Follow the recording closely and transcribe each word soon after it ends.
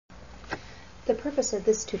The purpose of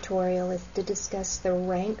this tutorial is to discuss the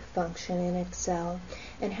rank function in Excel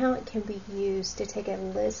and how it can be used to take a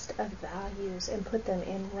list of values and put them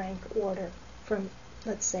in rank order from,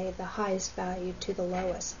 let's say, the highest value to the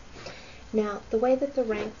lowest. Now, the way that the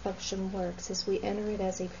rank function works is we enter it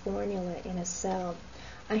as a formula in a cell.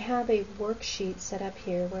 I have a worksheet set up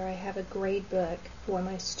here where I have a grade book for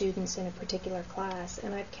my students in a particular class,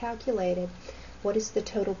 and I've calculated what is the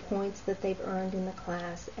total points that they've earned in the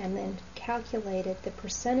class, and then calculated the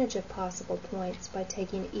percentage of possible points by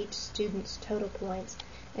taking each student's total points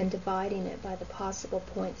and dividing it by the possible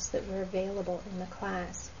points that were available in the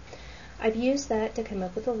class. I've used that to come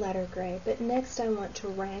up with a letter grade, but next I want to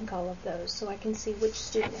rank all of those so I can see which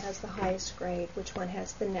student has the highest grade, which one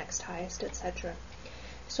has the next highest, etc.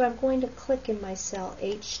 So I'm going to click in my cell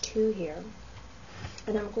H2 here,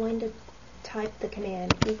 and I'm going to type the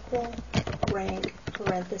command equal rank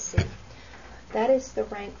parenthesis. That is the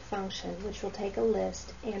rank function, which will take a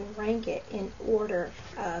list and rank it in order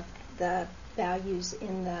of the values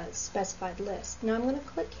in the specified list. Now I'm going to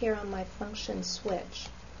click here on my function switch,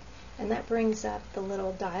 and that brings up the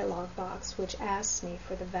little dialog box which asks me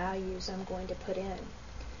for the values I'm going to put in.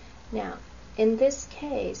 Now, in this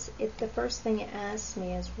case, the first thing it asks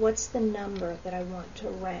me is what's the number that I want to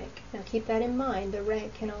rank. Now keep that in mind, the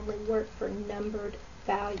rank can only work for numbered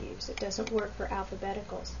values. It doesn't work for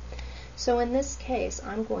alphabeticals. So in this case,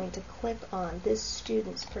 I'm going to click on this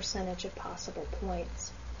student's percentage of possible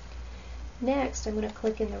points. Next, I'm going to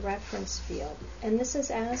click in the reference field, and this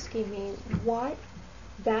is asking me what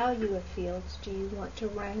value of fields do you want to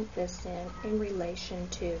rank this in relation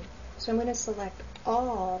to. So I'm going to select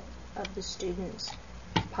all of the students'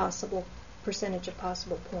 possible percentage of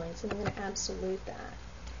possible points, and I'm going to absolute that.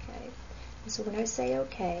 Okay. And so when I say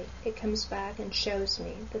OK, it comes back and shows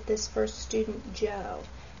me that this first student, Joe,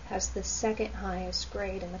 has the second highest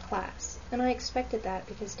grade in the class. And I expected that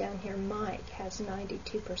because down here Mike has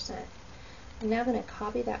 92%. I'm now going to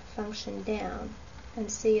copy that function down and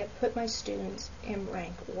see it put my students in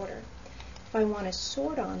rank order. If I want to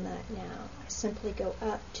sort on that now, I simply go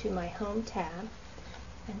up to my Home tab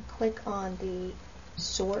and click on the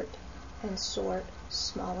sort and sort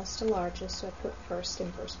smallest to largest, so I put first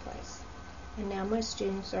in first place. And now my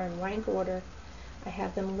students are in rank order. I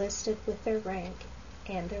have them listed with their rank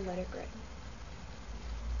and their letter grade.